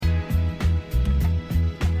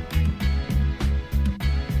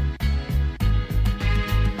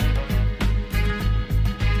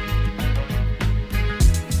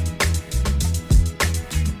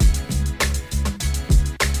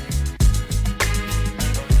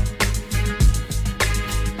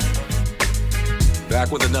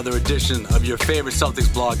back with another edition of your favorite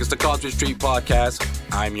Celtics blog. It's the Causeway Street Podcast.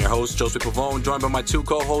 I'm your host, Joseph Pavone, joined by my two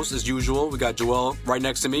co-hosts as usual. We got Joel right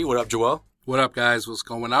next to me. What up, Joel? What up, guys? What's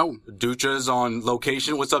going on? Dutra's on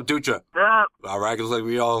location. What's up, Dutra? What's up? All right, looks like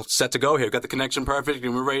we all set to go here. Got the connection perfect,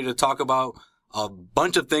 and we're ready to talk about a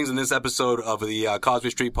bunch of things in this episode of the Causeway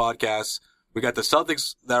Street Podcast. We got the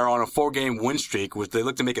Celtics that are on a 4-game win streak, which they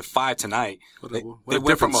look to make it 5 tonight. They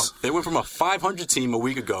went from a 500 team a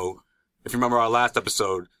week ago, if you remember our last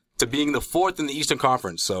episode, to being the 4th in the Eastern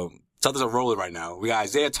Conference. So Celtics are rolling right now. We got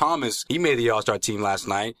Isaiah Thomas. He made the All-Star team last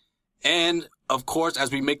night. And, of course,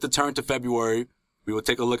 as we make the turn to February, we will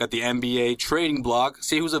take a look at the NBA trading block,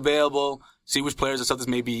 see who's available, see which players the Celtics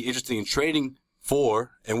may be interested in trading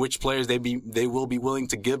for, and which players they will be willing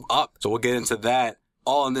to give up. So we'll get into that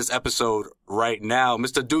all in this episode right now.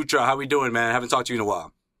 Mr. Dutra, how we doing, man? I haven't talked to you in a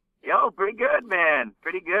while. Yo, pretty good, man.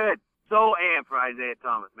 Pretty good. So amped for Isaiah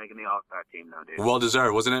Thomas making the All-Star team now, dude. Well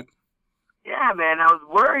deserved, wasn't it? Yeah, man. I was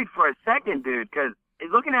worried for a second, dude, because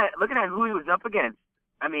looking at who he was up against,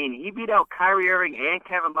 I mean, he beat out Kyrie Irving and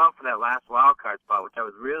Kevin Love for that last wild card spot, which I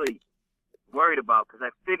was really worried about because I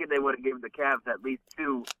figured they would have given the Cavs at least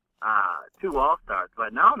two All-Stars.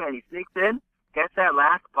 But no, man, he sneaks in, gets that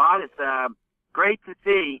last spot. It's great to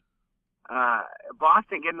see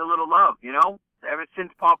Boston getting a little love, you know, ever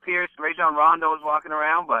since Paul Pierce, Rajon Rondo was walking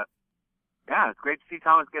around. But yeah, it's great to see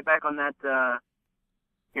Thomas get back in that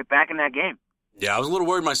game. Yeah, I was a little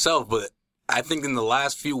worried myself, but I think in the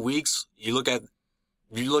last few weeks, you look at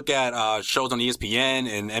shows on ESPN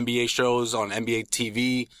and NBA shows on NBA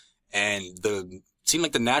TV, and seemed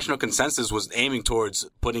like the national consensus was aiming towards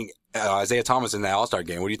putting Isaiah Thomas in that All-Star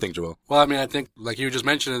game. What do you think, Joel? Well, I mean, I think, like you just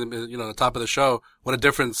mentioned, at the top of the show, what a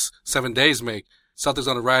difference 7 days make. Celtics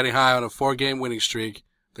on a riding high on a 4-game winning streak.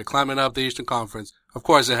 They're climbing up the Eastern Conference. Of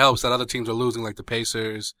course, it helps that other teams are losing, like the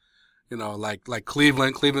Pacers, like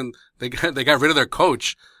Cleveland. Cleveland, they got rid of their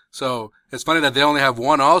coach. So it's funny that they only have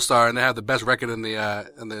one All-Star and they have the best record in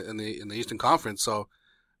the Eastern Conference. So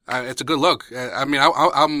it's a good look. I mean,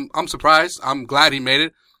 I'm surprised. I'm glad he made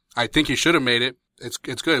it. I think he should have made it. It's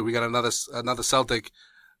good. We got another Celtic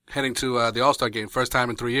heading to the All-Star game, first time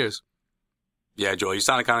in 3 years. Yeah, Joel, you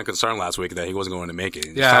sounded kind of concerned last week that he wasn't going to make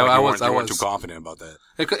it. Yeah, I was. You weren't too confident about that.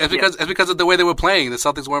 It's because of the way they were playing. The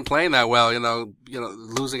Celtics weren't playing that well.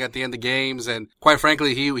 Losing at the end of games, and quite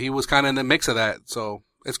frankly, he was kind of in the mix of that. So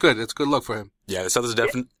it's good. It's a good look for him. Yeah, the Celtics are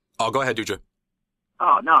definitely. Oh, go ahead, Dutra.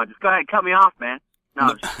 Oh no, just go ahead and cut me off, man.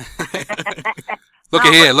 No. Look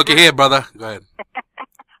at here, brother. Go ahead.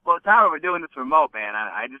 Well, Tyler, we're doing this remote, man.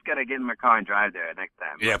 I just got to get in my car and drive there next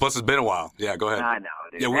time. Yeah, plus it's been a while. Yeah, go ahead. I know,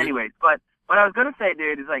 dude. Yeah, anyways, but what I was going to say,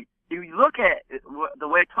 dude, is like, if you look at the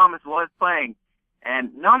way Thomas was playing,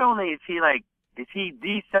 and not only is he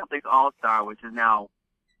the Celtics All-Star, which is now,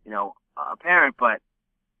 apparent, but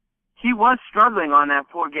he was struggling on that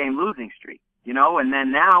 4-game losing streak, and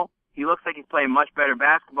then now he looks like he's playing much better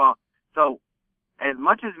basketball. So as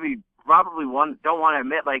much as we probably don't want to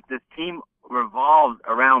admit, like, this team revolves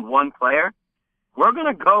around one player, we're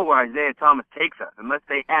going to go where Isaiah Thomas takes us unless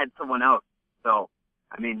they add someone else. So,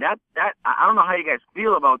 I mean, that I don't know how you guys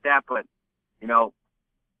feel about that, but,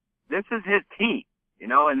 this is his team,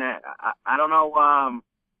 and I don't know,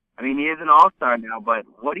 I mean, he is an All-Star now, but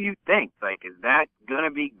what do you think? Like, is that going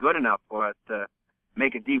to be good enough for us to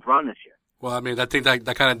make a deep run this year? Well, I mean, I think that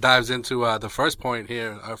kind of dives into the first point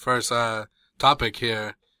here, our first topic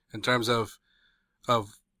here, in terms of the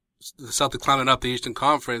Celtics climbing up the Eastern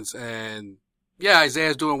Conference. And yeah,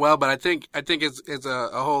 Isaiah's doing well, but I think it's a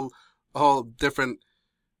whole different,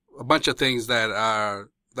 a bunch of things that are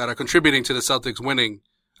contributing to the Celtics winning.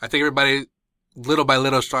 I think everybody, little by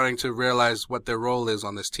little, starting to realize what their role is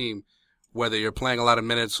on this team, whether you're playing a lot of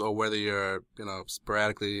minutes or whether you're,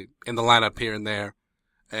 sporadically in the lineup here and there.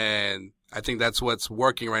 And I think that's what's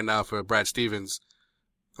working right now for Brad Stevens.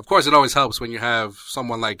 Of course, it always helps when you have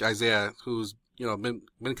someone like Isaiah who's, been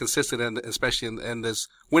consistent, and especially in this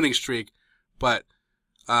winning streak. But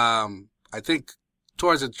I think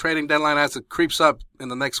towards the trading deadline, as it creeps up in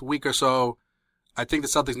the next week or so, I think the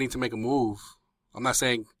Celtics need to make a move. I'm not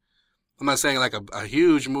saying like a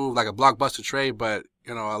huge move, like a blockbuster trade, but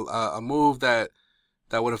a move that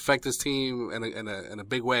would affect this team in a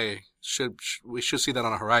big way. We should see that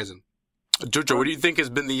on the horizon. Jojo, what do you think has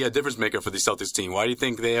been the difference maker for the Celtics team? Why do you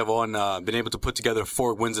think they have been able to put together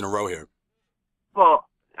 4 wins in a row here? Well,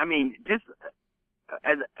 I mean, just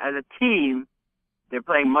as a team, they're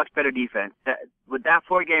playing much better defense. With that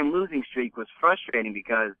 4-game losing streak was frustrating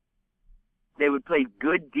because they would play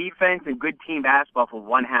good defense and good team basketball for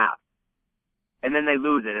one half, and then they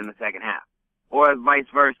lose it in the second half. Or vice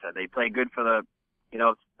versa. They play good for the,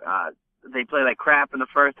 they play like crap in the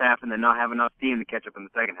first half and then not have enough steam to catch up in the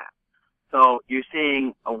second half. So you're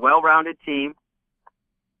seeing a well-rounded team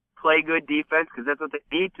play good defense because that's what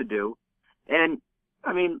they need to do. And,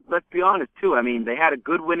 I mean, let's be honest, too. I mean, they had a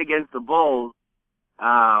good win against the Bulls,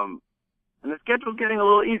 and the schedule's getting a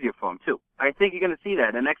little easier for them, too. I think you're going to see that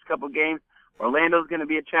in the next couple of games. Orlando's going to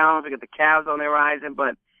be a challenge. We got the Cavs on the horizon,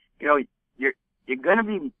 but, you know, you're going to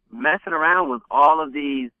be messing around with all of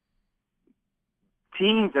these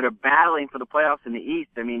teams that are battling for the playoffs in the East.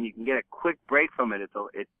 I mean, you can get a quick break from it.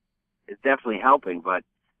 It's definitely helping. But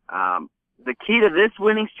the key to this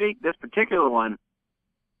winning streak, this particular one,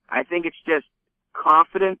 I think it's just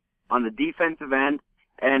confidence on the defensive end.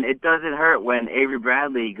 And it doesn't hurt when Avery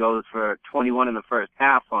Bradley goes for 21 in the first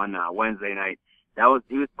half on Wednesday night.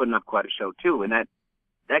 He was putting up quite a show too, and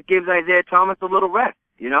that gives Isaiah Thomas a little rest,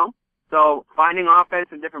 you know. So finding offense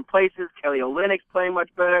in different places. Kelly Olynyk's playing much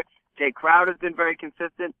better. Jay Crowder's been very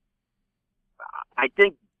consistent. I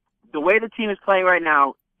think the way the team is playing right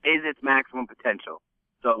now is its maximum potential.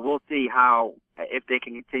 So we'll see if they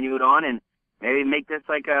can continue it on and maybe make this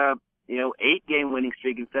like a 8-game winning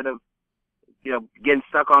streak instead of getting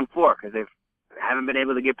stuck on 4 because they haven't been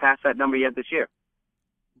able to get past that number yet this year.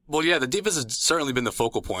 Well, yeah, the defense has certainly been the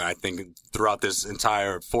focal point, I think, throughout this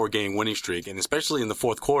entire 4-game winning streak, and especially in the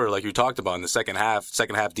fourth quarter, like you talked about in the second half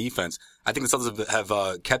defense. I think the Celtics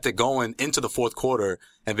have kept it going into the fourth quarter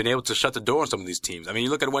and been able to shut the door on some of these teams. I mean, you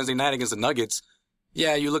look at Wednesday night against the Nuggets.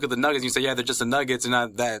 Yeah, you look at the Nuggets and you say, yeah, they're just the Nuggets and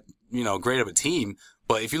not that great of a team.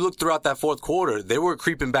 But if you look throughout that fourth quarter, they were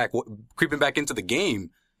creeping back into the game.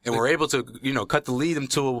 And were able to, cut the lead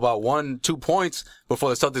into about 1-2 points before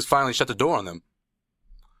the Celtics finally shut the door on them.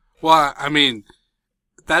 Well, I mean,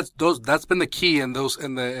 that's been the key in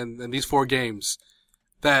these 4 games.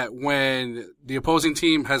 That when the opposing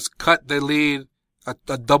team has cut their lead,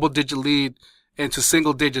 a double-digit lead into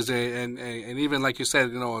single digits, and even like you said,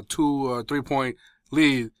 a 2 or 3 point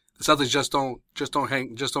lead, the Celtics just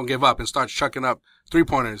don't give up and start chucking up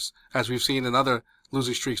 3-pointers, as we've seen in other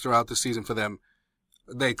losing streaks throughout the season for them.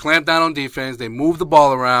 They clamp down on defense, they move the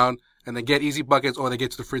ball around, and they get easy buckets or they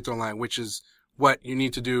get to the free throw line, which is what you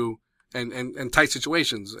need to do in tight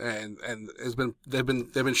situations. And they've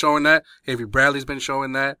been showing that. Avery Bradley's been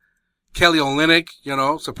showing that. Kelly Olynyk,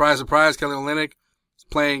 surprise, Kelly Olynyk is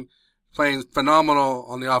playing phenomenal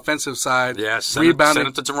on the offensive side. Yeah, send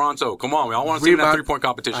it to Toronto. Come on, we all want to see that 3-point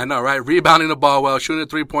competition. I know, right? Rebounding the ball well, shooting the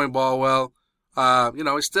 3-point ball well.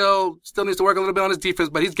 He still needs to work a little bit on his defense,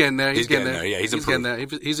 but he's getting there. He's getting there. Yeah, he's improved. Getting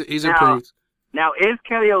there. He's improved. Now, is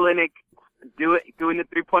Kelly Olynyk doing the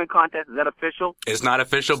 3-point contest? Is that official? It's not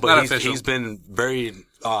official, but he's been very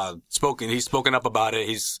spoken. He's spoken up about it.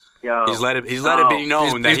 He's let it be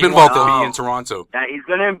known that he wants to be in Toronto. He's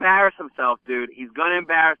going to embarrass himself, dude. He's going to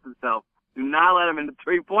embarrass himself. Do not let him in the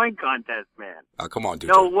 3-point contest, man. Oh, come on,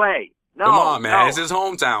 dude. No way. No. Come on, man. No. It's his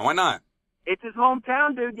hometown. Why not? It's his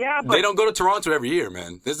hometown, dude. Yeah, but they don't go to Toronto every year,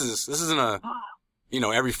 man. This isn't a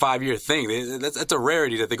every 5-year thing. That's a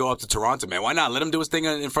rarity that they go up to Toronto, man. Why not let him do his thing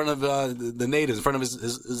in front of the natives, in front of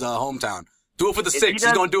his hometown? Do it for the 6.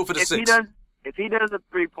 He's going to do it for the 6. If he does a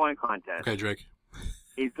 3-point contest, okay, Drake,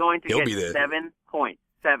 he's going to get 7 points.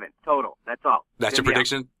 7 total. That's all. That's your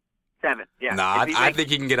prediction? 7. Yeah. Nah, I think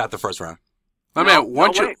he can get out the first round.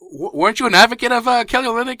 Weren't you an advocate of Kelly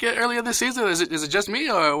Olynyk earlier this season? Is it just me,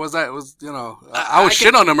 or I was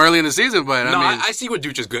shit on him early in the season, but I see where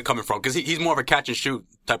Duch is coming from because he's more of a catch and shoot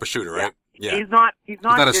type of shooter, right? Yeah. He's not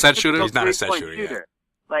a set shooter. He's not a set shooter.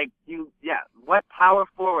 Yeah. What power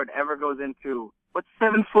forward ever goes into? What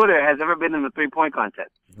 7-footer has ever been in the 3-point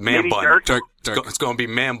contest? Man bun. Dirk. It's going to be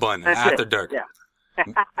man bun after Dirk. Yeah.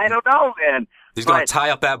 I don't know, man. He's going to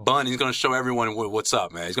tie up that bun. He's going to show everyone what's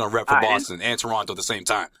up, man. He's going to rep for Boston and Toronto at the same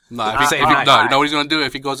time. You know what he's going to do?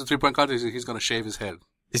 If he goes to 3-point contest, he's going to shave his head.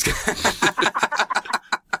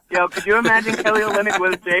 Yo, could you imagine Kelly Olynyk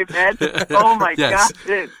with a shaved head? Oh my God,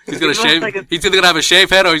 dude. He's going to shave. He's either going to have a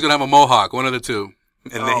shaved head or he's going to have a mohawk. One of the two.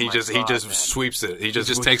 And then he just sweeps it. He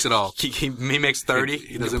just takes it all. He makes 30.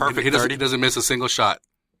 He doesn't miss a single shot.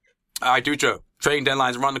 All right, Dutra. Trading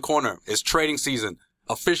deadline's around the corner. It's trading season.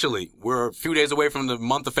 Officially, we're a few days away from the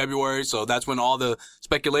month of February, so that's when all the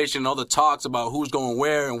speculation, all the talks about who's going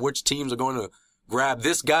where and which teams are going to grab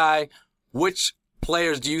this guy. Which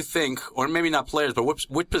players do you think, or maybe not players, but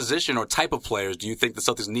which position or type of players do you think the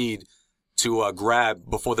Celtics need to grab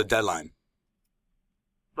before the deadline?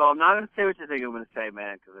 So I'm not going to say what you think I'm going to say,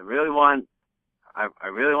 man, because I really want I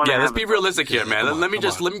really want to. Yeah, let's have be realistic here, man. Come on, Let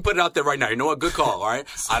me put it out there right now. You know what? Good call. All right.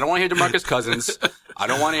 I don't want to hear DeMarcus Cousins. I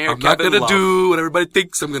don't want to hear I'm not Kevin gonna Love. do what everybody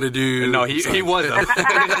thinks I'm gonna do. No, he was.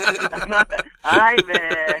 All right,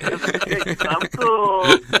 man. I'm cool.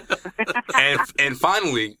 and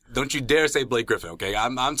finally, don't you dare say Blake Griffin. Okay,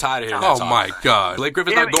 I'm tired of hearing that Oh talk. my God. Blake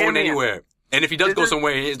Griffin's Hear not me, going hear me. anywhere. And if he does go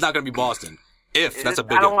somewhere, it's not going to be Boston. That's a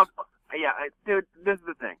big I don't if. want. Yeah, dude. This is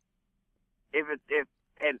the thing.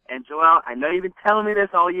 And Joel, I know you've been telling me this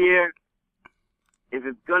all year. If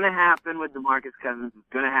it's going to happen with DeMarcus Cousins, it's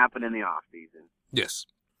going to happen in the off season. Yes.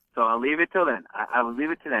 So I'll leave it till then. I will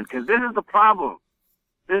leave it to then because this is the problem.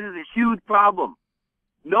 This is a huge problem.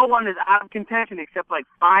 No one is out of contention except like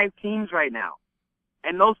 5 teams right now,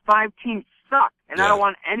 and those 5 teams suck. And I Yeah. don't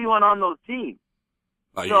want anyone on those teams.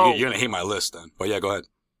 Oh, So- you're going to hate my list then. But yeah, go ahead.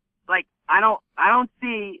 Like I don't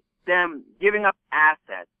see them giving up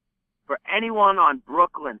assets for anyone on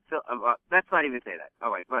Brooklyn. Let's not even say that.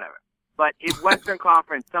 Oh wait, whatever. But if Western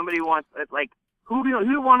Conference, somebody wants like who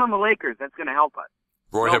won on the Lakers that's going to help us?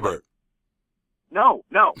 Roy Nobody. Hibbert. No,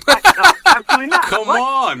 absolutely not. Come What?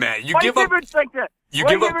 on, man. You Roy give up. Hibbert's like the. You Roy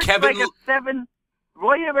give up Hibbert's Kevin. Like a 7.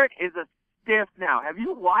 Roy Hibbert is a stiff now. Have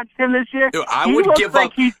you watched him this year? Dude, I he would looks give like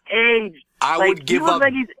up. he's aged. I Like, would give he looks up.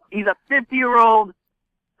 like he's a 50-year-old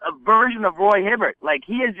version of Roy Hibbert. Like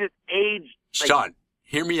he is just aged. Like, Sean,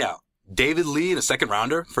 hear me out. David Lee in a second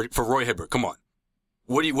rounder for Roy Hibbert. Come on.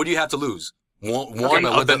 What do you have to lose? One but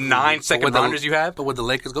of would the the- 9 but second would the- rounders you have? But would the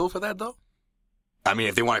Lakers go for that though? I mean,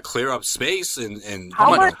 if they want to clear up space and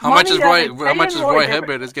How much How much money is are they Roy? How much is paying Roy Roy Hibbert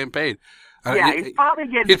Hibbert? is getting paid? yeah, he's probably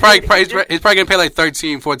getting. He's probably paid. he's probably getting paid like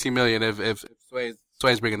 13, 14 million if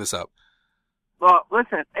Sway's bringing this up. Well,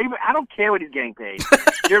 listen, I don't care what he's getting paid.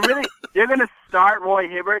 You're going to start Roy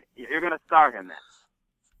Hibbert. You're going to start him then.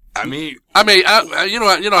 I mean, You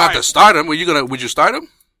don't have to start him. Would you start him?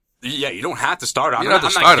 yeah, you don't have to start him. You I'm don't have not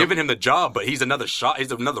to start him. giving him the job, but he's another shot.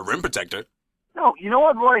 He's another rim protector. No, you know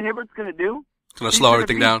what Roy Hibbert's going to do? It's gonna He's slow gonna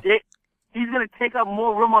everything be down. He's going to take up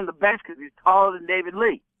more room on the bench because he's taller than David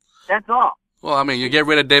Lee. That's all. Well, I mean, you get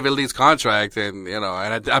rid of David Lee's contract, and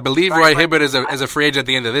I believe Right, Roy but- Hibbert is a free agent at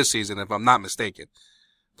the end of this season, if I'm not mistaken.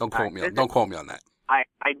 Don't quote me. Right. Don't quote me on that.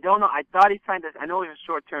 I don't know. I thought he signed this. I know it was a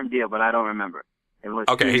short-term deal, but I don't remember. It was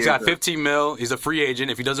 2 Okay, he's years got or- 15 mil. He's a free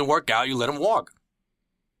agent. If he doesn't work out, you let him walk.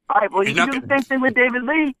 All right, well, you You're can not do the same thing with David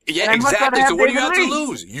Lee. Yeah, and I'd much rather exactly. So what do you David have to Lee.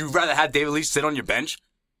 lose? You'd rather have David Lee sit on your bench?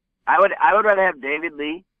 I would rather have David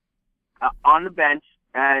Lee on the bench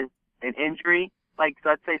as an injury. Like, so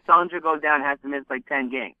let's say Sullinger goes down and has to miss like 10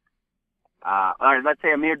 games. Or let's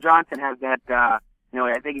say Amir Johnson has that, I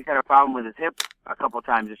think he's had a problem with his hip a couple of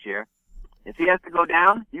times this year. If he has to go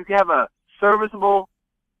down, you can have a serviceable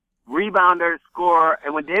rebounder, scorer,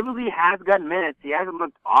 and when David Lee has gotten minutes, he hasn't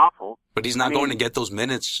looked awful. But he's not I mean, going to get those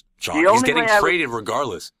minutes, Sean. the He's only getting way I would- traded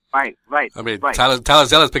regardless. Right. I mean, right. Tyler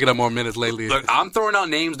Zeller's picking up more minutes lately. Look, I'm throwing out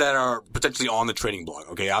names that are potentially on the trading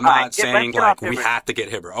block, okay? I'm All not right, let's saying, get like, off we Hibbert. have to get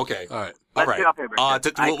Hibbert. Okay. All right. All Let's right. get off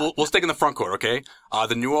Hibbert. We'll stick in the front court, okay?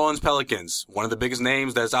 The New Orleans Pelicans, one of the biggest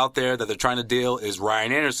names that's out there that they're trying to deal is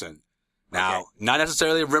Ryan Anderson. Now, Okay. not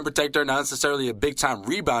necessarily a rim protector, not necessarily a big-time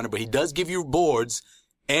rebounder, but he does give you boards,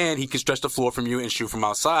 and he can stretch the floor from you and shoot from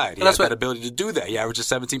outside. He But that's has that what- ability to do that. He averages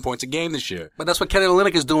 17 points a game this year. But that's what Kelly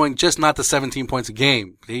Olynyk is doing, just not the 17 points a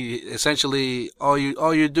game. He essentially all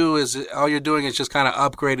you're doing is just kind of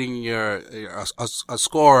upgrading a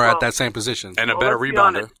scorer Well, at that same position. And a Well, better let's be rebounder.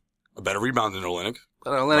 honest. A better rebounder than Olynyk.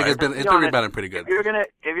 But Olynyk has been Let's be been honest, rebounding pretty good. If you're gonna,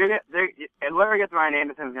 whoever gets Ryan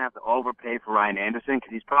Anderson is gonna have to overpay for Ryan Anderson because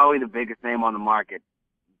he's probably the biggest name on the market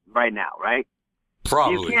right now, right?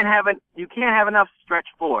 Probably. You can't have enough stretch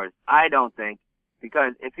fours, I don't think,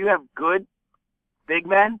 because if you have good big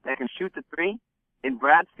men that can shoot the three in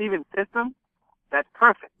Brad Stevens' system, that's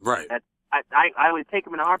perfect. Right. I would take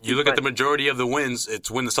him in a heartbeat. You look at but- the majority of the wins, it's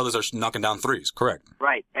when the Celtics are knocking down threes. Correct.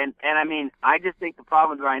 Right. And I mean, I just think the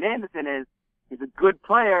problem with Ryan Anderson is he's a good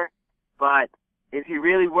player, but is he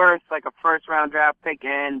really worth like a first round draft pick?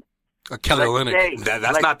 And Kelly let's Olynyk. say-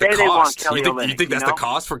 That's like not the say they want cost. Kelly You think Olynyk, that's you the know?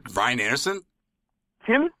 cost for Ryan Anderson?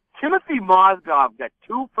 Timothy Mozgov got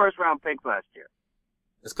 2 first round picks last year.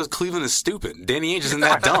 It's because Cleveland is stupid. Danny Ainge isn't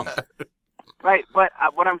that dumb. Right. But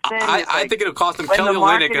what I'm saying is, I like, think it'll cost him when Kelly the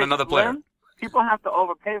market Olynyk and is another player. slim, people have to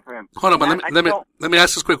overpay for him. Hold on, but And I let don't- me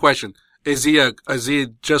ask this quick question: Is he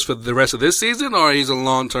just for the rest of this season, or he's a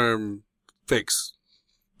long term fix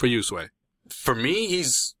for you, Sway? For me,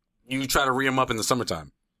 you try to re him up in the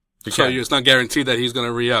summertime. So it's not guaranteed that he's going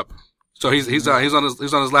to re up. So he's on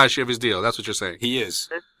his last year of his deal. That's what you're saying. He is.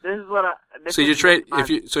 This is what I. This So is you trade my-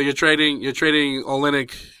 you're trading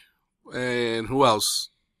Olynyk and who else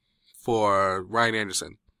for Ryan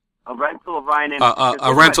Anderson? a rental of Ryan Anderson.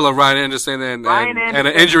 A rental of Ryan Anderson and an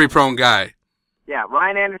injury-prone guy. Yeah,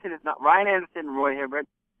 Ryan Anderson and Roy Hibbert.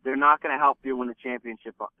 They're not going to help you win the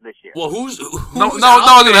championship this year. Well, who's no one's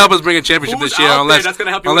going to help us bring a championship this year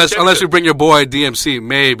unless you bring your boy DMC.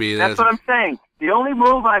 Maybe that's what I'm saying. The only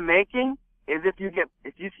move I'm making is if you get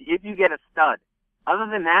a stud. Other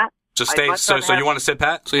than that, just stay. So you want to sit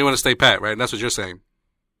pat? So you want to stay pat, right? That's what you're saying.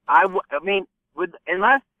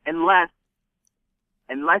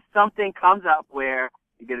 Unless something comes up where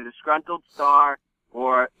you get a disgruntled star,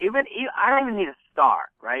 or even I don't even need a star,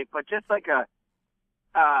 right? But just like a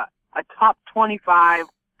top 25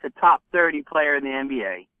 to top 30 player in the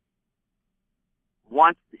NBA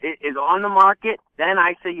once it is on the market, then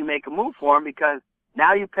I say you make a move for him, because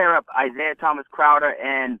now you pair up Isaiah Thomas Crowder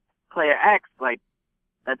and player X, like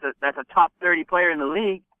that's a top 30 player in the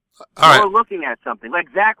league. We're looking at something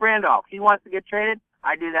like Zach Randolph. He wants to get traded.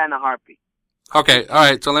 I do that in a heartbeat. Okay, all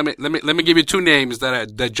right. So let me give you two names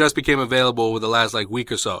that just became available over the last week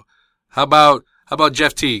or so. How about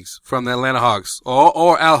Jeff Teague from the Atlanta Hawks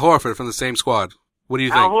or Al Horford from the same squad? What do you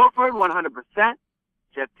think? Al Horford, 100%.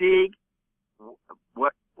 Jeff Teague.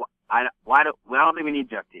 I don't think we need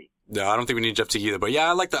Jeff Teague. No, I don't think we need Jeff Teague either. But yeah,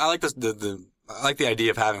 I like the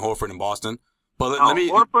idea of having Horford in Boston. But let me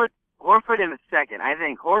Horford in a second. I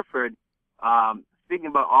think Horford. Speaking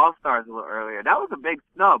about All-Stars a little earlier, that was a big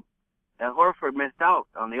snub that Horford missed out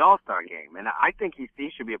on the All-Star game, and I think he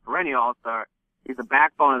should be a perennial All-Star. He's the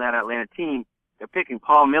backbone of that Atlanta team. They're picking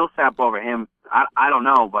Paul Millsap over him. I don't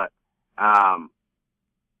know, but I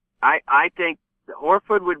think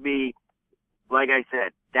Horford would be, like I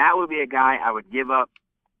said, that would be a guy I would give up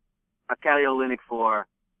a Kelly Olynyk for.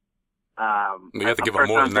 You have to give up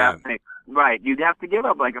more than that. Pick. Right, you'd have to give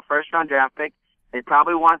up like a first-round draft pick. They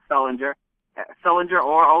probably want Sullinger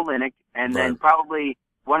or Olynyk, and then probably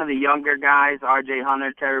one of the younger guys, R.J.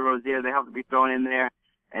 Hunter, Terry Rozier. They have to be thrown in there.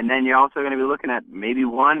 And then you're also going to be looking at maybe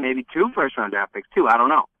one, maybe two first-round draft picks, too. I don't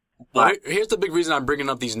know. Well, here's the big reason I'm bringing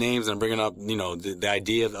up these names and I'm bringing up, the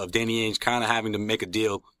idea of Danny Ainge kind of having to make a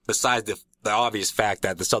deal, besides the obvious fact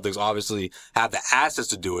that the Celtics obviously have the assets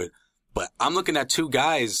to do it. But I'm looking at two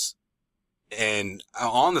guys and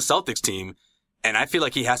on the Celtics team, and I feel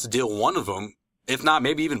like he has to deal one of them, if not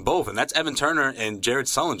maybe even both, and that's Evan Turner and Jared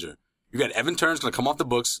Sullinger. You got Evan Turner's going to come off the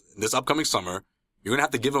books this upcoming summer. You're going to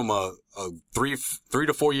have to give him a 3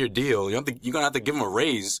 to 4 year deal. You're going to have to give him a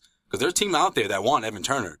raise, because there's a team out there that want Evan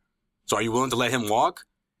Turner. So are you willing to let him walk?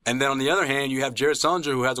 And then on the other hand, you have Jared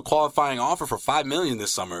Sullinger, who has a qualifying offer for $5 million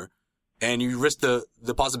this summer. And you risk the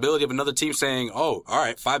possibility of another team saying, oh, all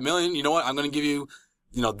right, $5 million. You know what? I'm going to give you,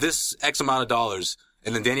 this X amount of dollars.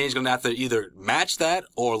 And then Danny Ainge is going to have to either match that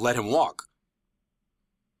or let him walk.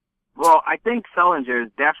 Well, I think Sullinger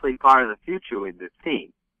is definitely part of the future with this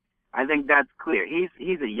team. I think that's clear.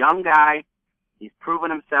 He's a young guy. He's proven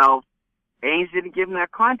himself. Ainge didn't give him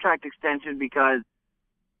that contract extension because,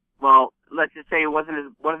 well, let's just say it wasn't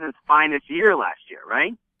his finest year last year,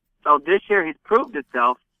 right? So this year he's proved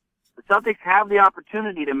himself. The Celtics have the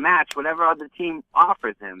opportunity to match whatever other team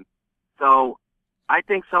offers him. So I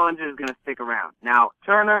think Sullinger is going to stick around. Now,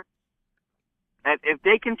 Turner, if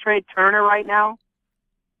they can trade Turner right now,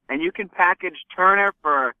 and you can package Turner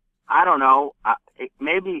for, I don't know,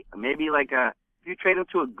 maybe like if you trade him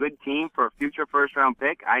to a good team for a future first-round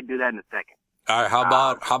pick, I'd do that in a second. All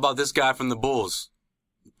right, how about this guy from the Bulls,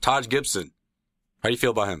 Taj Gibson? How do you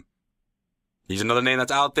feel about him? He's another name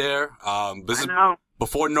that's out there.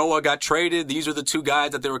 Before Noah got traded, these are the two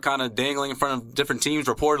guys that they were kind of dangling in front of different teams,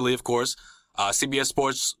 reportedly, of course. CBS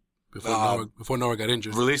Sports before Noah got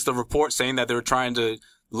injured released a report saying that they were trying to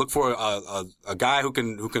look for a guy who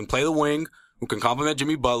can play the wing, who can complement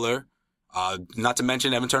Jimmy Butler. Not to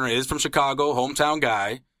mention Evan Turner is from Chicago, hometown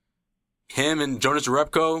guy. Him and Jonas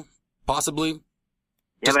Jerebko, possibly.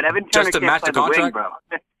 Yeah, but Evan Turner can't play the wing, bro.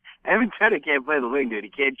 Evan Turner can't play the wing, dude. He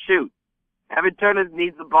can't shoot. Evan Turner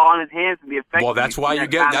needs the ball in his hands to be effective. Well, that's why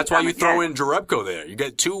you throw in Jerebko there. You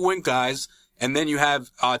get two wing guys, and then you have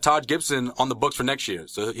Taj Gibson on the books for next year.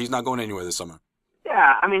 So he's not going anywhere this summer.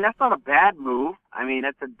 Yeah, that's not a bad move.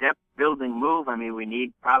 That's a depth-building move. We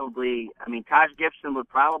need Taj Gibson would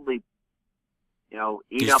probably, eat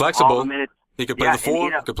he's up flexible. all the minutes. He could play the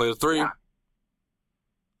 4, he could play the 3. Yeah.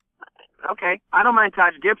 Okay, I don't mind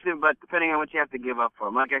Taj Gibson, but depending on what you have to give up for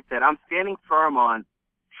him. Like I said, I'm standing firm on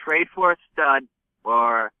trade for a stud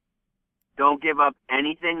or don't give up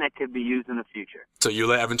anything that could be used in the future. So you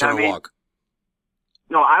let Evan Turner walk?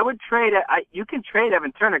 No, I would trade it. You can trade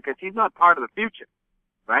Evan Turner because he's not part of the future,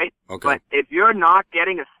 right? Okay. But if you're not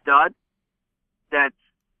getting a stud,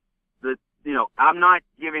 I'm not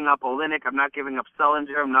giving up Olynyk, I'm not giving up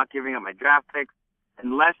Sullinger, I'm not giving up my draft picks.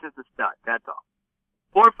 unless it's a stud. That's all.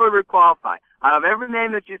 Horford would qualify. Out of every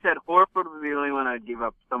name that you said, Horford would be the only one I'd give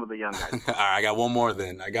up some of the young guys. All right, I got one more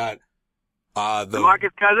then. I got the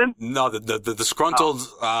Marcus Cousins? No, the disgruntled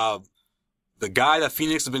the guy that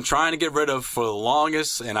Phoenix has been trying to get rid of for the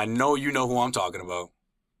longest, and I know you know who I'm talking about.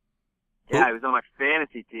 Yeah, he was on my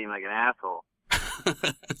fantasy team like an asshole.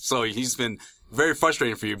 So he's been very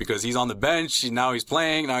frustrating for you because he's on the bench, now he's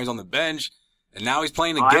playing, now he's on the bench, and now he's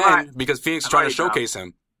playing again because Phoenix is trying to showcase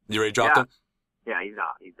him. You already dropped him? Yeah, he's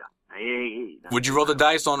out. He's done. Would you roll the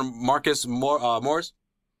dice on Marcus Morris?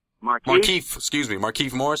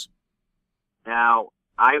 Markieff Morris? Now,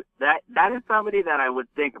 that is somebody that I would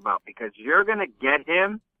think about because you're going to get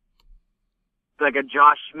him like a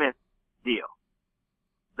Josh Smith deal.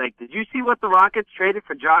 Like, did you see what the Rockets traded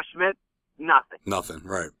for Josh Smith? Nothing,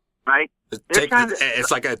 right. Right?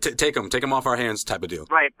 It's like a take him off our hands type of deal.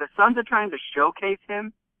 Right. The Suns are trying to showcase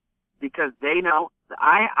him because they know.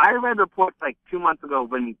 I read reports like 2 months ago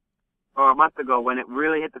or a month ago when it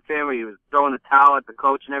really hit the fan where he was throwing the towel at the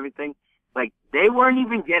coach and everything. Like, they weren't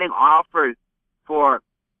even getting offers for,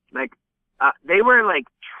 like, they were, like,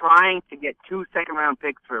 trying to get 2 second-round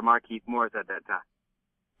picks for Markieff Morris at that time.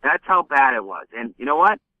 That's how bad it was. And you know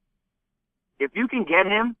what? If you can get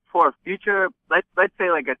him for a future, let's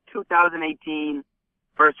say like a 2018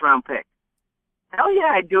 first-round pick, hell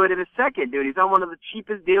yeah, I'd do it in a second, dude. He's on one of the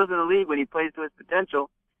cheapest deals in the league when he plays to his potential.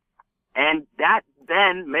 And that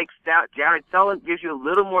then makes Jared Sullinger, gives you a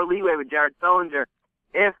little more leeway with Jared Sullinger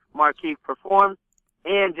if Markieff performs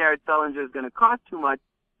and Jared Sullinger is going to cost too much.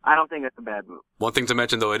 I don't think that's a bad move. One thing to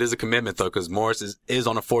mention, though, it is a commitment, though, because Morris is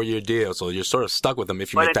on a 4-year deal, so you're sort of stuck with him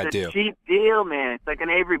if you make that deal. But it's a cheap deal, man. It's like an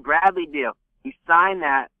Avery Bradley deal. He signed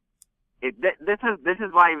that. This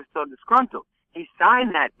is why he was so disgruntled. He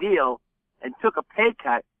signed that deal and took a pay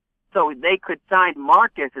cut so they could sign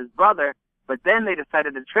Marcus, his brother, but then they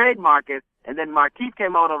decided to trade Marcus, and then Markieff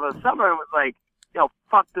came out over the summer and was like,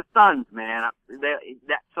 fuck the Suns, man.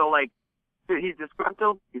 So, like, dude, he's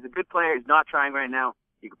disgruntled. He's a good player. He's not trying right now.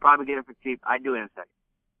 You could probably get him for cheap. I'd do it in a second.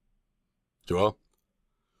 Joel?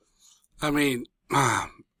 I mean,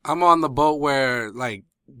 I'm on the boat where, like,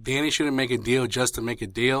 Danny shouldn't make a deal just to make a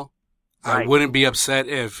deal. Right. I wouldn't be upset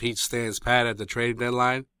if he stands pat at the trade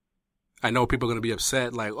deadline. I know people are going to be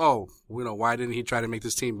upset, like, why didn't he try to make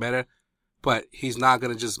this team better? But he's not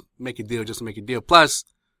going to just make a deal just to make a deal. Plus,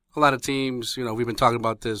 a lot of teams, we've been talking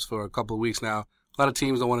about this for a couple of weeks now. A lot of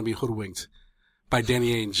teams don't want to be hoodwinked by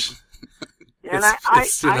Danny Ainge. Yeah, and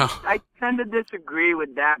I tend to disagree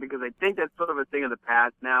with that because I think that's sort of a thing of the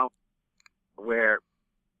past now where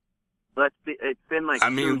it's been like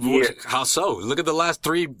 2 years. How so? Look at the last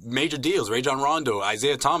 3 major deals. Rajon Rondo,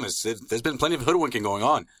 Isaiah Thomas. There's been plenty of hoodwinking going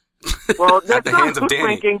on. Well, that's not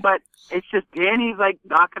hoodwinking, but it's just Danny's like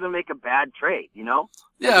not going to make a bad trade,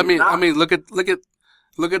 Yeah, I mean, look at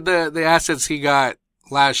the assets he got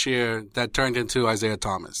last year that turned into Isaiah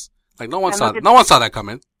Thomas. Like no one saw that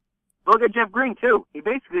coming. Look at Jeff Green too. He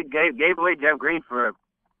basically gave away Jeff Green for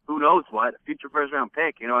who knows what, a future first-round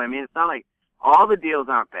pick. You know what I mean? It's not like all the deals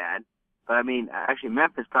aren't bad. But, I mean, actually,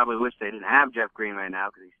 Memphis probably wish they didn't have Jeff Green right now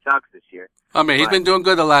because he sucks this year. I mean, he's been doing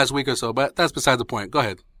good the last week or so, but that's beside the point. Go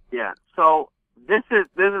ahead. Yeah. So this is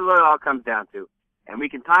what it all comes down to. And we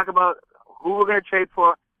can talk about who we're going to trade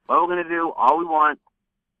for, what we're going to do, all we want.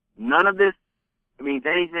 None of this means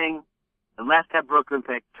anything unless that Brooklyn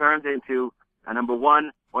pick turns into a number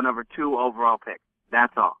 1 or number 2 overall pick.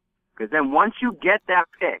 That's all. Because then once you get that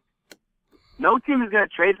pick, no team is going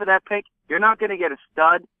to trade for that pick. You're not going to get a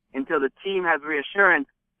stud until the team has reassurance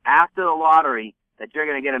after the lottery that you're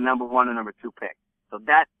going to get a number 1 or number 2 pick. So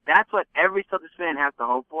that's what every Celtics fan has to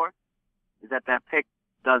hope for, is that pick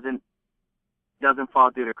doesn't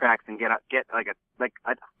fall through the cracks and get like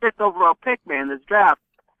a 5th overall pick, man. This draft,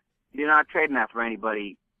 you're not trading that for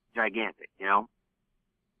anybody gigantic, All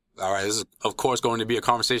right, this is of course going to be a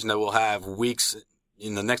conversation that we'll have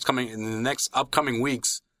in the next upcoming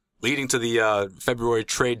weeks, leading to the February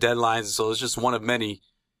trade deadlines. So it's just one of many,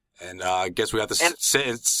 and I guess we have to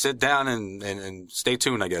sit down and stay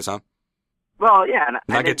tuned. I guess, huh? Well, yeah.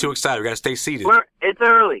 Not get too excited. We got to stay seated. It's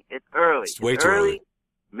early. It's way too early.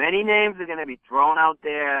 Many names are going to be thrown out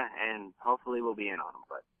there, and hopefully we'll be in on them.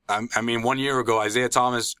 But I mean, 1 year ago, Isaiah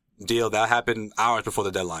Thomas deal that happened hours before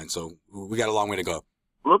the deadline, so we got a long way to go.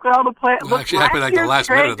 Look at all the players. It actually happened like the last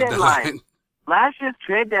minute of the deadline. Last year's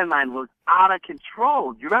trade deadline was out of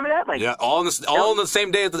control. Do you remember that? Yeah, all on the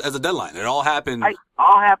same day as the deadline. It all happened.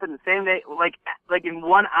 All happened the same day. Like in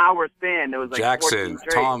 1 hour span, there was like Jackson, 14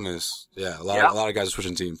 trades. Thomas. Yeah, a lot of guys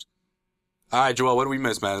switching teams. All right, Joel, what do we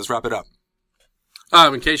miss, man? Let's wrap it up.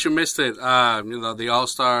 In case you missed it, the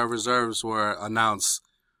All-Star reserves were announced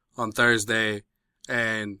on Thursday,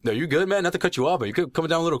 and No, you good, man? Not to cut you off, but you coming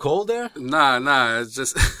down a little cold there? nah, it's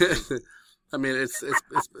just, I mean, it's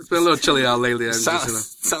been a little chilly out lately.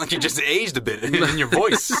 Sound like you just aged a bit in your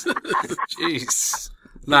voice. Jeez.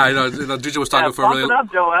 Nah, Juju was talking for a really. It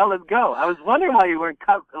up, Joel. Let's go. I was wondering why you weren't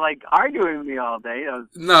arguing with me all day.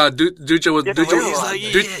 No, Juju was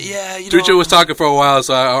Juju was talking for a while,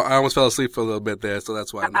 so I almost fell asleep for a little bit there. So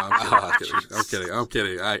that's why. No, I'm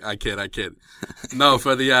kidding. I kid. No,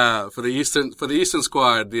 for the Eastern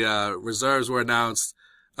squad, the reserves were announced,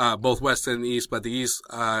 both West and East, but the East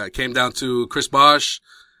came down to Chris Bosh,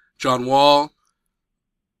 John Wall,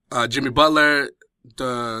 Jimmy Butler,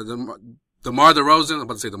 DeMar DeRozan, I'm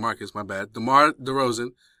about to say DeMarcus, my bad. DeMar DeRozan,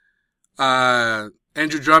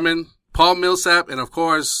 Andrew Drummond, Paul Millsap, and of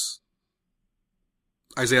course,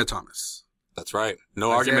 Isaiah Thomas. That's right. No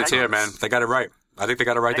arguments here, man. They got it right. I think they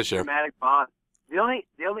got it right this year. Dramatic pause.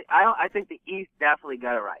 I think the East definitely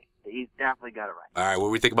got it right. All right, what do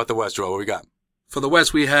we think about the West, Joel? What we got? For the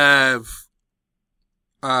West, we have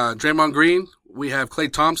Draymond Green, we have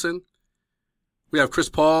Klay Thompson, we have Chris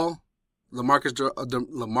Paul,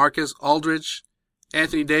 LaMarcus Aldridge,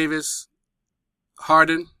 Anthony Davis,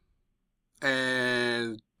 Harden,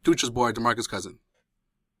 and Dutra's boy, DeMarcus Cousins.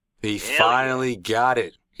 He finally got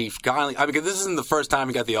it. I mean, this isn't the first time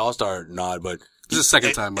he got the All-Star nod, but this is the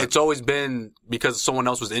second time. It's always been because someone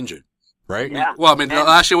else was injured, right? Yeah. Well, I mean,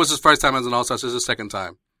 last year was his first time as an All-Star, so this is the second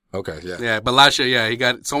time. Okay, yeah. Yeah, but last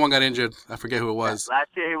year, someone got injured. I forget who it was. Last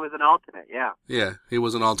year he was an alternate, yeah. Yeah, he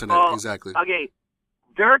was an alternate, exactly. Okay,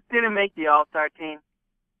 Dirk didn't make the All-Star team.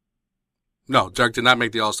 No, Dirk did not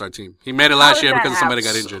make the All-Star team. He made it last year because somebody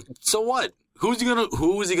got injured. So what? Who would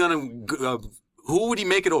he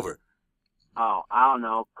make it over? Oh, I don't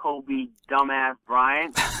know. Kobe, dumbass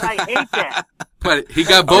Bryant. I hate that. But he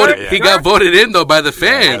got voted. yeah. He got voted in though by the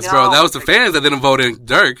fans, bro. That was the fans that didn't vote in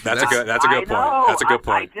Dirk. That's a good point. That's a good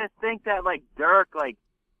point. I just think that Dirk,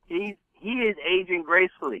 he is aging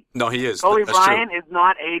gracefully. No, he is. Kobe That's Bryant true. is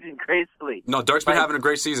not aging gracefully. No, Dirk's been having a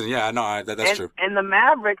great season. Yeah, no, that's true. And the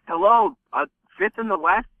Mavericks, fifth in the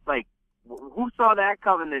West. Who saw that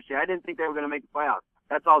coming this year? I didn't think they were going to make the playoffs.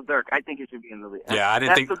 That's all Dirk. I think he should be in the league. Yeah,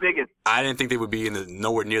 that's the biggest. I didn't think they would be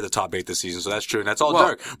nowhere near the top 8 this season. So that's true, and that's all Well,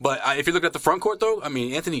 Dirk. But if you look at the front court, though, I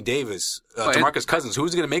mean, Anthony Davis, DeMarcus Cousins,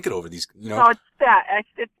 who's going to make it over these? No, it's stacked.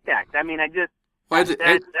 It's stacked. I mean, that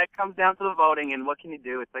comes down to the voting, and what can you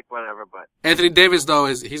do? It's like whatever. But Anthony Davis, though,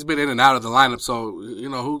 he's been in and out of the lineup, so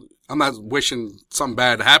I'm not wishing something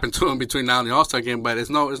bad to happen to him between now and the All-Star game, but it's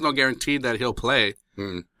no guarantee that he'll play.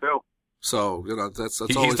 Mm. True. So that's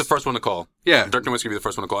he's always the first one to call. Yeah, Dirk Nowitzki will be the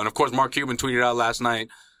first one to call, and of course, Mark Cuban tweeted out last night.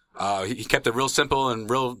 He kept it real simple and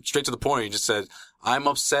real straight to the point. He just said, "I'm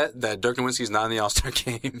upset that Dirk Nowitzki's not in the All-Star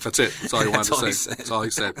game." That's it. That's all he wanted to say. That's all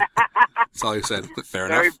he said. That's all he said. Fair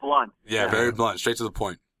enough. Very blunt. Yeah, very blunt. Straight to the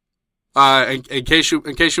point. In case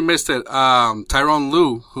you missed it, Tyronn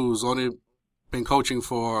Lue, who's only been coaching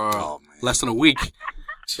for less than a week,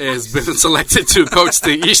 has been selected to coach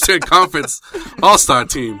the Eastern Conference All-Star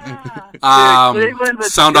team.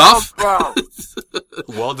 Sound off? Bro.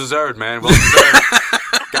 Well deserved, man. Well deserved.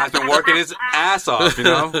 Guy's been working his ass off,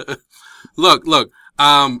 Look.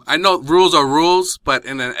 I know rules are rules, but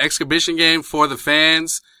in an exhibition game for the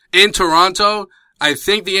fans in Toronto, I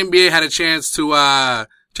think the NBA had a chance to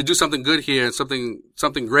do something good here, something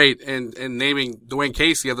great, and naming Dwayne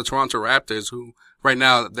Casey of the Toronto Raptors, who right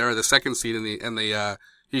now they're the second seed in the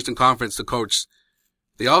Eastern Conference to coach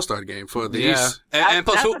the All-Star game for the East. And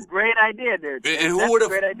plus, that's a great idea, dude. And who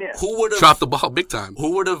would have dropped the ball big time?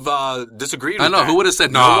 Who would have disagreed with I know. that? Who would have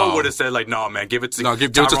said no? no? one would have said no, man. Give it to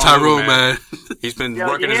give it to Tyronn, man. He's been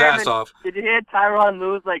working his ass off. Did you hear Tyronn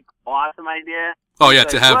Lue's awesome idea? Oh yeah,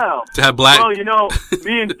 He's to have Black. Well,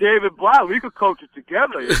 me and David Blatt, we could coach it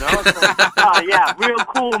together, So, yeah, real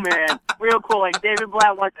cool, man. Real cool. Like David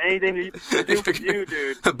Blatt wants anything to do with you,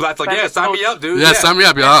 dude. Blatt's like, yeah, sign me up, dude. Yeah, sign me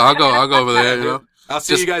up, y'all. I'll go over there. I'll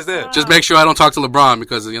see you guys there. Just make sure I don't talk to LeBron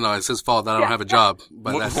because it's his fault that I don't have a job.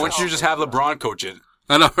 But why don't you just have LeBron coach it?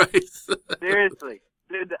 I know, right? Seriously,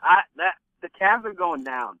 dude. The Cavs are going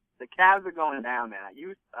down. The Cavs are going down, man.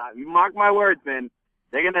 You mark my words, man.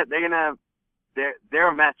 They're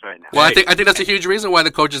a mess right now. Well, I think that's a huge reason why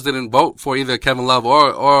the coaches didn't vote for either Kevin Love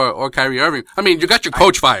or Kyrie Irving. I mean, you got your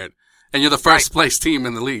coach fired, and you're the first place team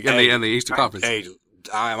in the league in the Eastern Conference. Hey,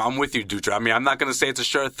 I'm with you, Dutra. I mean, I'm not going to say it's a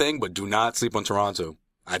sure thing, but do not sleep on Toronto.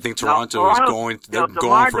 I think Toronto is going. They're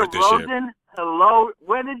going for it this year. Hello,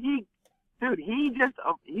 where did he? Dude,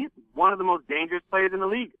 he's one of the most dangerous players in the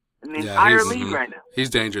league. in the entire league right now. He's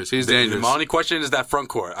dangerous. He's dangerous. My only question is that front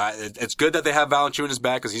court. It's good that they have Valanciunas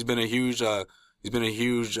back because he's been a huge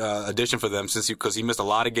addition for them because he missed a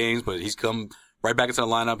lot of games, but he's come right back into the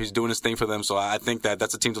lineup. He's doing his thing for them, so I think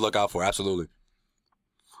that's a team to look out for. Absolutely.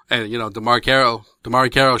 And DeMarre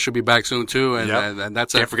Carroll should be back soon too, and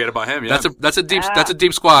that's can't forget about him. Yeah, that's a deep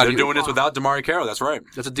squad. They're doing this without DeMarre Carroll. That's right.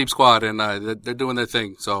 That's a deep squad, and they're doing their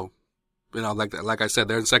thing. So, like I said,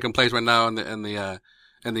 they're in second place right now in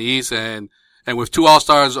the East, and with 2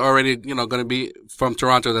 All-Stars already, going to be from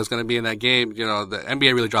Toronto that's going to be in that game. The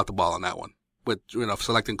NBA really dropped the ball on that one with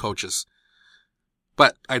selecting coaches.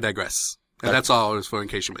 But I digress, and that's all it was for. In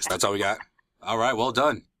case you missed. That's all we got. All right, well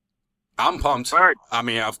done. I'm pumped. Word. I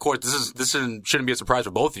mean, of course, this shouldn't be a surprise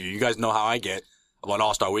for both of you. You guys know how I get about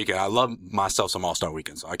All-Star Weekend. I love myself some All-Star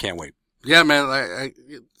Weekend, so I can't wait. Yeah, man,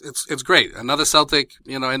 it's great. Another Celtic,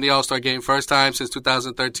 in the All-Star game, first time since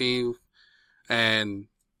 2013, and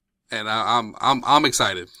I'm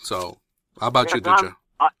excited. So, how about you, Ducha?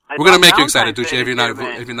 We're gonna make you excited, Ducha,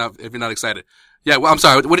 if you're not excited. Yeah, well, I'm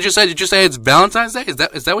sorry. What did you say? Did you say it's Valentine's Day? Is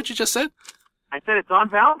that what you just said? I said it's on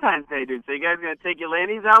Valentine's Day, dude. So you guys gonna take your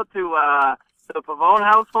ladies out to the Pavone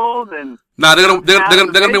household and? No, they're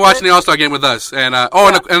gonna be watching the All-Star game with us. And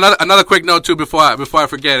another quick note too before I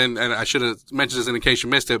forget, and I should have mentioned this in case you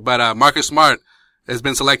missed it. But Marcus Smart has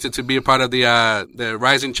been selected to be a part of the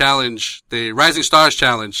Rising Challenge, the Rising Stars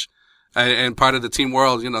Challenge, and part of the Team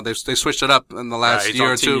World. They switched it up in the last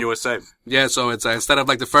year or two. Team USA. Yeah, so it's instead of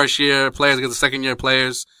like the first year players against the second year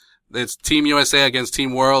players. It's Team USA against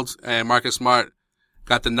Team World, and Marcus Smart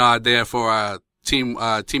got the nod there for Team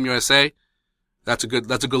USA. That's a good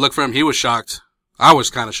look for him. He was shocked. I was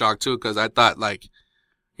kind of shocked too because I thought those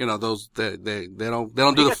they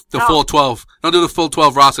don't do the full 12. Don't do the full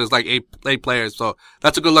 12 rosters like eight players. So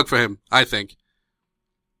that's a good look for him, I think.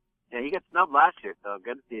 Yeah, he got snubbed last year, so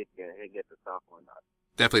good to see he get the sophomore nod.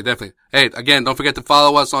 Definitely. Hey, again, don't forget to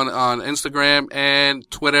follow us on Instagram and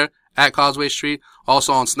Twitter at Causeway Street.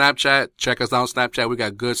 Also on Snapchat. Check us out on Snapchat. We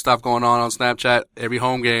got good stuff going on Snapchat. Every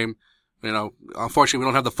home game. Unfortunately, we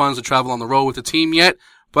don't have the funds to travel on the road with the team yet,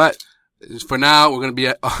 but for now, we're going to be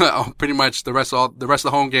at pretty much the rest of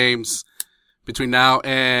the home games between now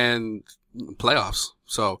and playoffs.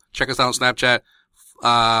 So check us out on Snapchat.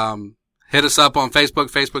 Hit us up on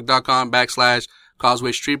Facebook,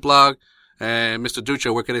 facebook.com/Causeway Street Blog. And Mr.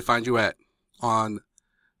 Dutra, where can they find you at on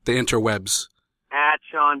the interwebs? At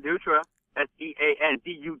Sean Dutra,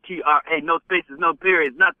 SeanDutra, no spaces, no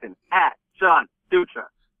periods, nothing. At Sean Dutra.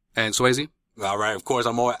 And Swayze? All right, of course,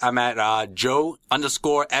 I'm at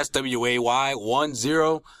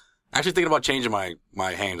Joe_SWAY10. Actually thinking about changing my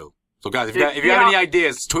handle. So guys, if you have any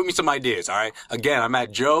ideas, tweet me some ideas, all right? Again, I'm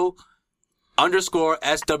at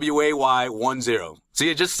Joe_SWAY10.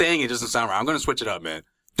 See, just saying it doesn't sound right. I'm going to switch it up, man.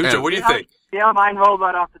 Dutra, what do you think? See how mine rolled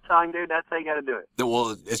right off the tongue, dude? That's how you got to do it.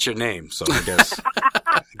 Well, it's your name, so I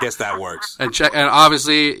guess that works. And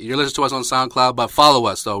obviously, you're listening to us on SoundCloud, but follow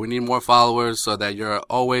us, though. We need more followers so that you're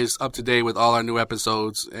always up to date with all our new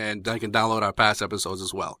episodes, and you can download our past episodes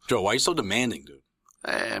as well. Joe, why are you so demanding, dude?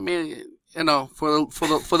 I mean, for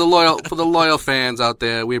the loyal fans out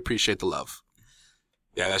there, we appreciate the love.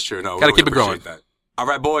 Yeah, that's true. No, gotta keep it growing. That. All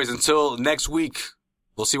right, boys. Until next week.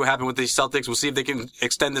 We'll see what happens with the Celtics. We'll see if they can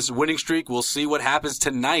extend this winning streak. We'll see what happens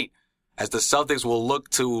tonight as the Celtics will look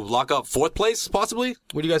to lock up 4th place, possibly.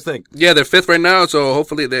 What do you guys think? Yeah, they're 5th right now, so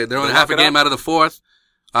hopefully they're only half a game out of the 4th.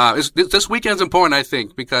 This weekend's important, I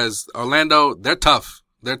think, because Orlando, they're tough.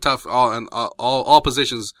 They're tough all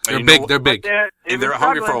positions. They're big. They're big. They're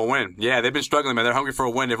hungry for a win. Yeah, they've been struggling, man. They're hungry for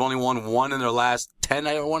a win. They've only won 1 in their last 10,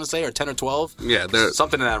 I want to say, or 10 or 12. Yeah, they're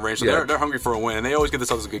something in that range. So they're hungry for a win, and they always give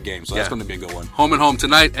themselves a good game. So that's going to be a good one. Home and home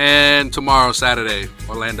tonight and tomorrow, Saturday,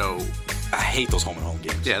 Orlando. I hate those home and home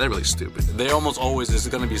games. Yeah, they're really stupid. They almost always is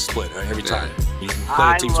going to be split every time. Yeah. You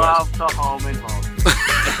play the team twice. I love the home and home.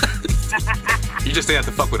 You just say that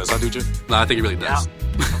to fuck with us, huh, Dutra? No, I think he really does.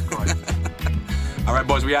 Yeah, of course. All right,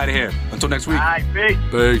 boys, we out of here. Until next week. All right, peace.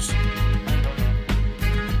 Peace.